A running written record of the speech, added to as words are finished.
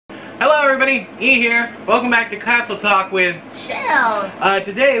Hello everybody, E here. Welcome back to Castle Talk with Chelle.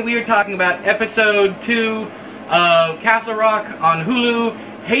 Today we are talking about episode 2 of Castle Rock on Hulu.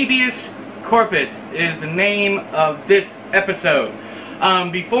 Habeas Corpus is the name of this episode.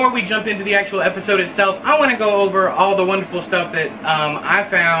 Before we jump into the actual episode itself, I want to go over all the wonderful stuff that I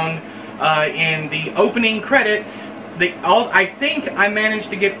found in the opening credits. I think I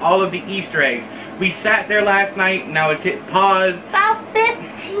managed to get all of the Easter eggs. We sat there last night and I was hit pause. About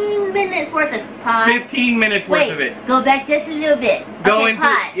 15 minutes worth of pause. 15 minutes worth of it. Go back just a little bit. Go okay, into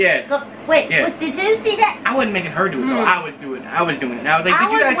pause. yes. Yes. Did you see that? I wasn't making her do it though. I was doing it. And I was like,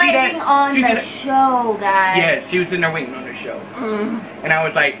 did you guys see that? I was waiting on the show, guys. Yes, she was sitting there waiting on her show. And I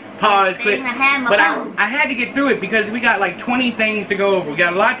was like, pause, click. But I had to get through it because we got like 20 things to go over. We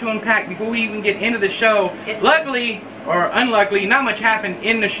got a lot to unpack before we even get into the show. Luckily, or unluckily, not much happened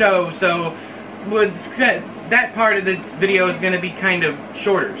in the show, so that part of this video is going to be kind of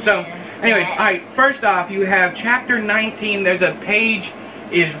shorter. So, anyways, alright, first off, you have chapter 19. There's a page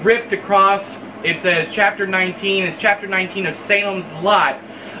is ripped across. It says chapter 19. It's chapter 19 of Salem's Lot.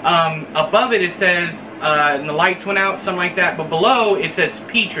 Above it, it says, and the lights went out, something like that. But below, it says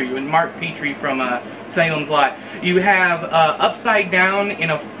Petrie, and Mark Petrie from Salem's Lot. You have upside down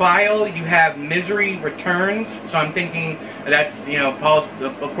in a file, you have Misery Returns. So I'm thinking that's, you know,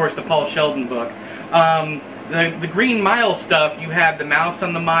 of course, the Paul Sheldon book. The Green Mile stuff, you have the Mouse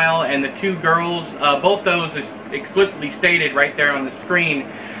on the Mile and the two girls. Both those is explicitly stated right there on the screen.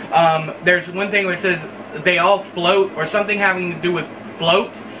 There's one thing where it says they all float, or something having to do with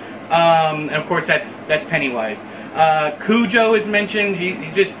float. And of course that's Pennywise. Cujo is mentioned.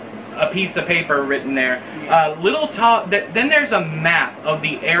 He's just a piece of paper written there. Then there's a map of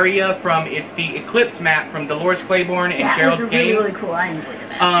the area from, it's the Eclipse map from Dolores Claiborne and Gerald's game. That was really cool. I enjoyed the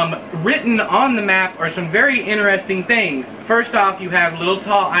map. Written on the map are some very interesting things. First off, you have Little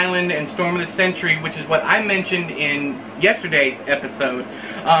Tall Island and Storm of the Century, which is what I mentioned in yesterday's episode.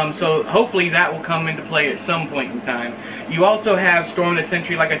 So hopefully that will come into play at some point in time. You also have Storm of the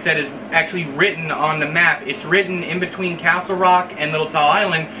Century, like I said, is actually written on the map. It's written in between Castle Rock and Little Tall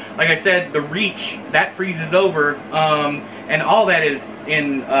Island. Like I said, the Reach, that freezes over, and all that is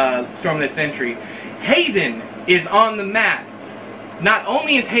in Storm of the Century. Haven is on the map. Not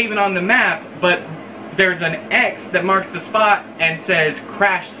only is Haven on the map, but there's an X that marks the spot and says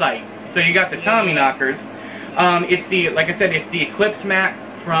crash site. So you got the Tommyknockers. It's the, like I said, it's the Eclipse map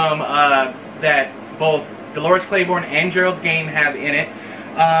from that both Dolores Claiborne and Gerald's game have in it.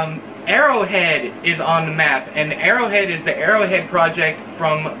 Arrowhead is on the map, and Arrowhead is the Arrowhead project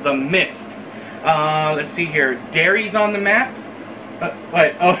from The Mist. Let's see here. Derry's on the map.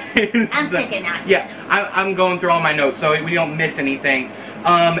 What? Oh, I'm taking out. Yeah, I'm going through all my notes so we don't miss anything.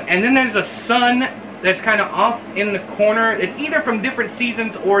 And then there's a sun that's kind of off in the corner. It's either from different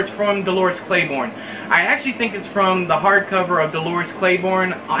seasons or it's from Dolores Claiborne. I actually think it's from the hardcover of Dolores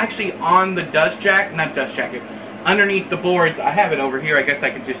Claiborne, actually on the underneath the boards. I have it over here, I guess I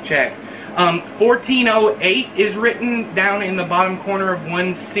could just check. 1408 is written down in the bottom corner of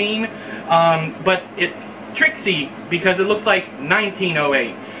one scene, but it's tricksy because it looks like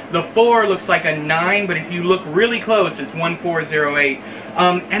 1908. The 4 looks like a 9, but if you look really close, it's 1408.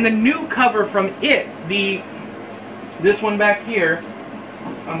 And the new cover from it, this one back here,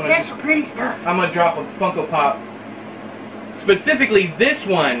 Special pretty stuff. I'm gonna drop a Funko Pop. Specifically, this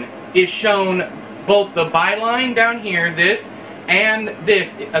one is shown both the byline down here, this, and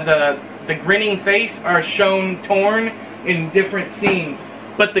this. The grinning face are shown torn in different scenes.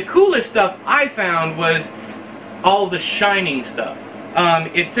 But the coolest stuff I found was all the Shining stuff.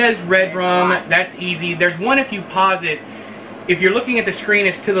 It says Red Rum, that's easy. There's one, if you pause it, if you're looking at the screen,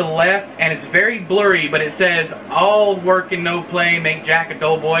 it's to the left, and it's very blurry, but it says, all work and no play make Jack a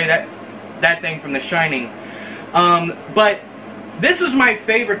dull boy, that thing from The Shining. But this was my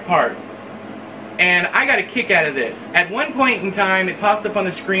favorite part, and I got a kick out of this. At one point in time, it pops up on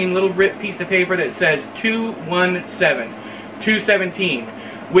the screen, little ripped piece of paper that says 217,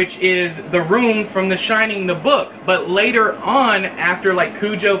 which is the room from The Shining, the book. But later on, after like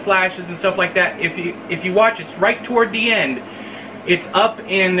Cujo flashes and stuff like that, if you watch, it's right toward the end. It's up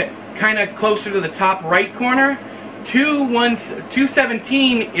in kind of closer to the top right corner.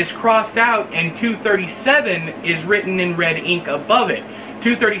 217 is crossed out, and 237 is written in red ink above it.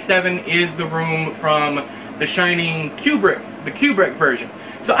 237 is the room from The Shining Kubrick, the Kubrick version.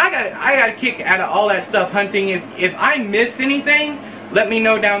 So I got a kick out of all that stuff hunting. If I missed anything, let me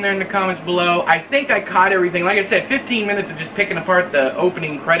know down there in the comments below. I think I caught everything. Like I said, 15 minutes of just picking apart the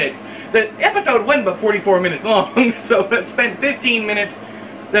opening credits. The episode wasn't but 44 minutes long, so I spent 15 minutes.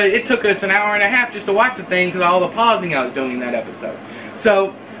 It took us an hour and a half just to watch the thing because of all the pausing I was doing in that episode.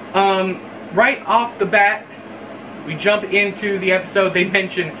 So right off the bat, we jump into the episode. They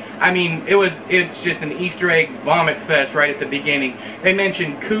mention, I mean, it's just an Easter egg vomit fest right at the beginning. They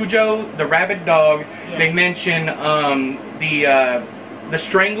mention Cujo, the rabid dog. Yeah. They mention the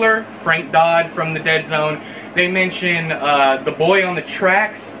Strangler, Frank Dodd from the Dead Zone. They mention the boy on the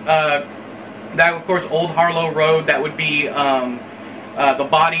tracks. That, of course, Old Harlow Road. That would be the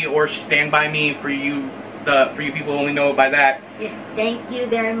Body or Stand By Me for you. For you people who only know it by that. Yes, thank you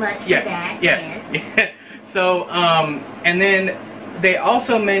very much for that. Yes. So, and then they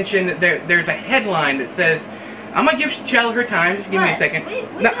also mention there's a headline that says, I'm going to give Chelle her time. Just give me a second.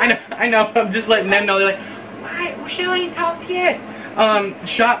 I know. I'm just letting them know. They're like, why? Well, Chelle ain't talked yet.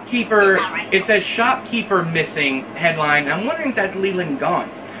 Shopkeeper. Right. It says shopkeeper missing headline. I'm wondering if that's Leland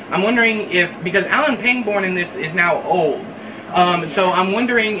Gaunt. I'm wondering if, because Alan Pangborn in this is now old. So I'm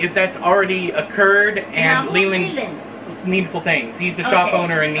wondering if that's already occurred and Leland Needful Things. He's the shop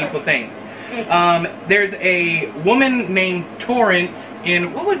owner in Needful Things. There's a woman named Torrance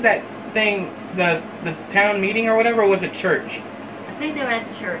in, what was that thing, the town meeting or whatever, or was it church? I think they were at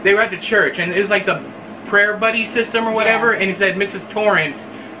the church. They were at the church, and it was like the prayer buddy system or whatever, and he said Mrs. Torrance.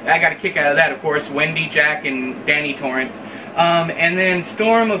 I got a kick out of that, of course. Wendy, Jack, and Danny Torrance. And then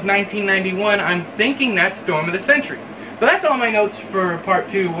Storm of 1991, I'm thinking that's Storm of the Century. So that's all my notes for part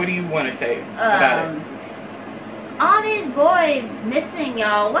 2. What do you want to say about it? All these boys missing,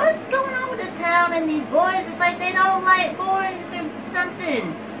 y'all. What's going on with this town and these boys? It's like they don't like boys or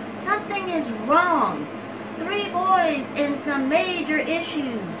something. Something is wrong. 3 boys and some major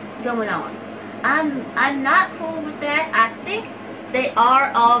issues going on. I'm not cool with that. I think they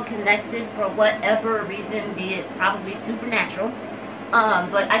are all connected for whatever reason, be it probably supernatural.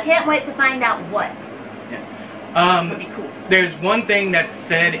 But I can't wait to find out what. It's gonna be cool. There's one thing that's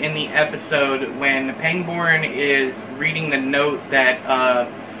said in the episode when Pangborn is reading the note that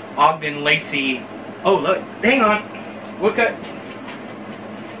Ogden Lacey. Oh, look, hang on. Look at.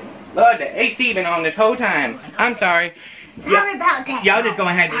 Lord, the AC been on this whole time. I'm sorry. Sorry about that. Y'all just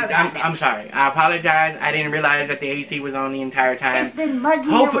gonna have to. I'm sorry. I apologize. I didn't realize that the AC was on the entire time. It's been muggy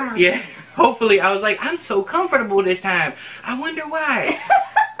around. Yes. Hopefully, I was like, I'm so comfortable this time. I wonder why.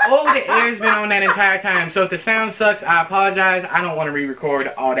 Oh, the air's been on that entire time. So if the sound sucks, I apologize. I don't want to re-record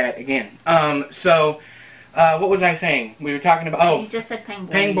all that again. What was I saying? We were talking about. Oh, you just said Pangborn.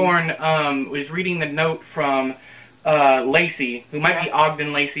 Pangborn was reading the note from Lacey, who might be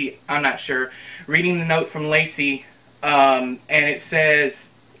Ogden Lacey. I'm not sure. Reading the note from Lacey. And it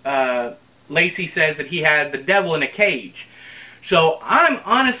says, Lacey says that he had the devil in a cage. So I'm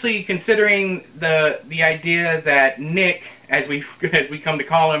honestly considering the idea that Nick, as we come to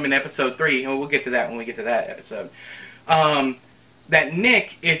call him in episode 3, and we'll get to that when we get to that episode, that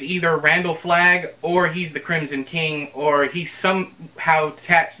Nick is either Randall Flagg or he's the Crimson King, or he's somehow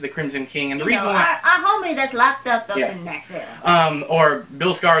attached to the Crimson King. And the reason why our homie that's locked up in that cell, or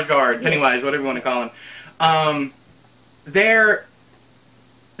Bill Skarsgård, Pennywise, whatever you want to call him.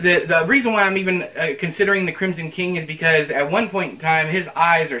 The reason why I'm even considering the Crimson King is because at one point in time his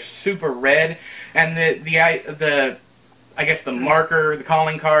eyes are super red, and I guess the marker, the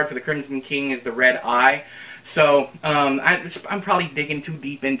calling card for the Crimson King is the red eye. So I'm probably digging too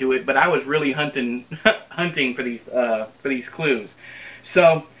deep into it, but I was really hunting for these clues.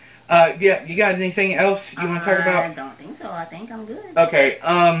 So yeah, you got anything else you want to talk about? I don't think so. I think I'm good. Okay.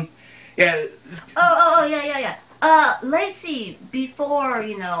 Yeah. Oh yeah. Lacey, before,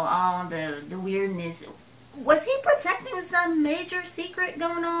 all the weirdness, was he protecting some major secret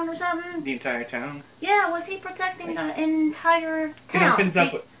going on or something? The entire town? Yeah, was he protecting the entire town? It opens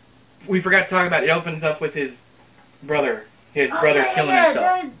up with, we forgot to talk about it, opens up with his brother. Killing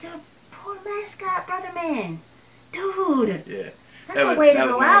himself. The poor mascot brother man. Dude. Yeah. That's a way to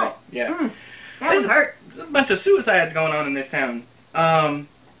go out. Yeah. That would hurt. There's a bunch of suicides going on in this town.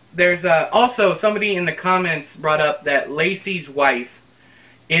 There's also somebody in the comments brought up that Lacey's wife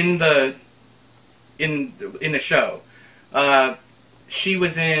in the show, she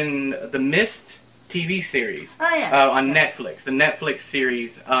was in the Mist TV series on Netflix, the Netflix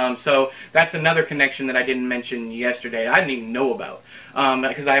series. So that's another connection that I didn't mention yesterday. I didn't even know about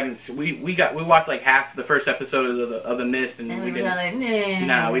because I haven't. We watched like half the first episode of the Mist, and we didn't.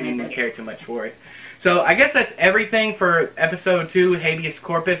 We didn't care too much for it. So I guess that's everything for episode 2, Habeas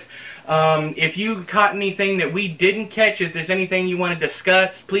Corpus. If you caught anything that we didn't catch, if there's anything you want to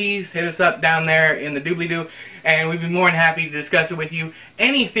discuss, please hit us up down there in the doobly-doo, and we'd be more than happy to discuss it with you.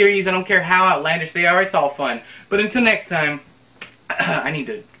 Any theories, I don't care how outlandish they are, it's all fun. But until next time, I need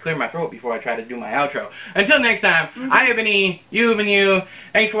to clear my throat before I try to do my outro. Until next time, I have been E, you have been you.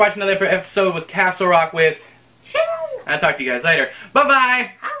 Thanks for watching another episode with Castle Rock with Chelle. I'll talk to you guys later.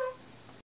 Bye-bye.